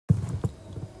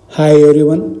Hi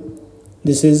everyone,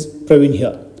 this is Praveen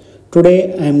here. Today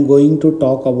I am going to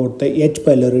talk about the H.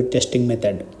 pylori testing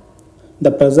method.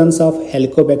 The presence of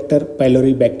Helicobacter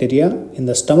pylori bacteria in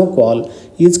the stomach wall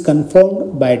is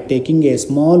confirmed by taking a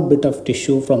small bit of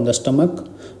tissue from the stomach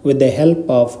with the help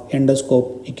of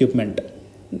endoscope equipment.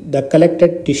 The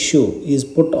collected tissue is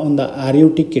put on the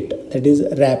RUT kit, that is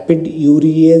rapid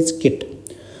urease kit,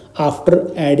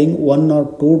 after adding 1 or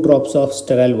 2 drops of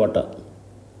sterile water.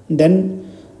 Then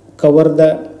cover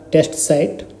the test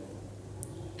site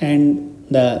and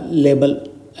the label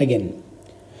again.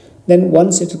 Then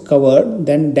once it is covered,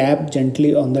 then dab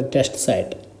gently on the test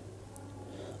site.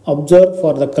 Observe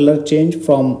for the color change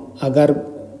from agar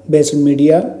based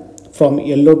media from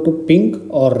yellow to pink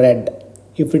or red.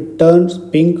 If it turns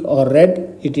pink or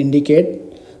red, it indicates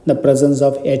the presence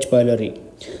of H. pylori.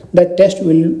 The test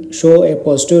will show a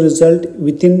positive result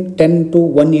within 10 to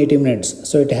 180 minutes.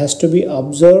 So it has to be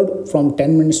observed from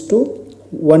 10 minutes to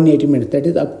 180 minutes. That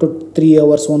is up to 3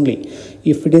 hours only.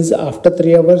 If it is after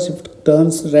 3 hours, if it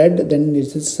turns red, then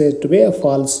it is said to be a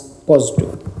false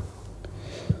positive.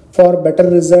 For better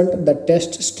result, the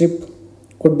test strip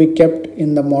could be kept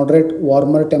in the moderate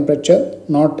warmer temperature,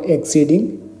 not exceeding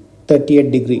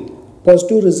 38 degree.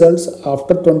 Positive results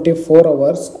after 24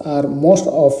 hours are most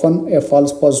often a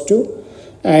false positive,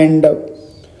 and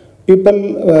people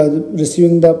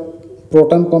receiving the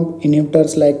proton pump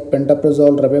inhibitors like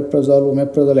pantoprazole, rabeprazole,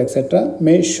 omeprazole, etc.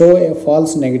 may show a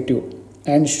false negative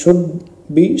and should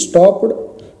be stopped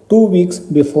 2 weeks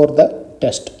before the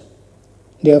test.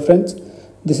 Dear friends,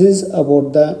 this is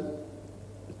about the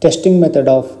testing method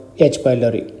of H.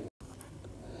 pylori.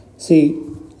 See,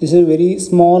 this is a very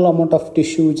small amount of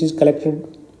tissue which is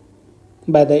collected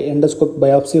by the endoscope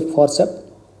biopsy forceps,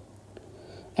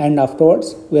 and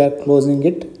afterwards we are closing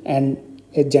it and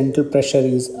a gentle pressure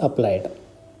is applied.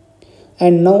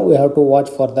 And now we have to watch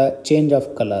for the change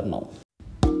of color now.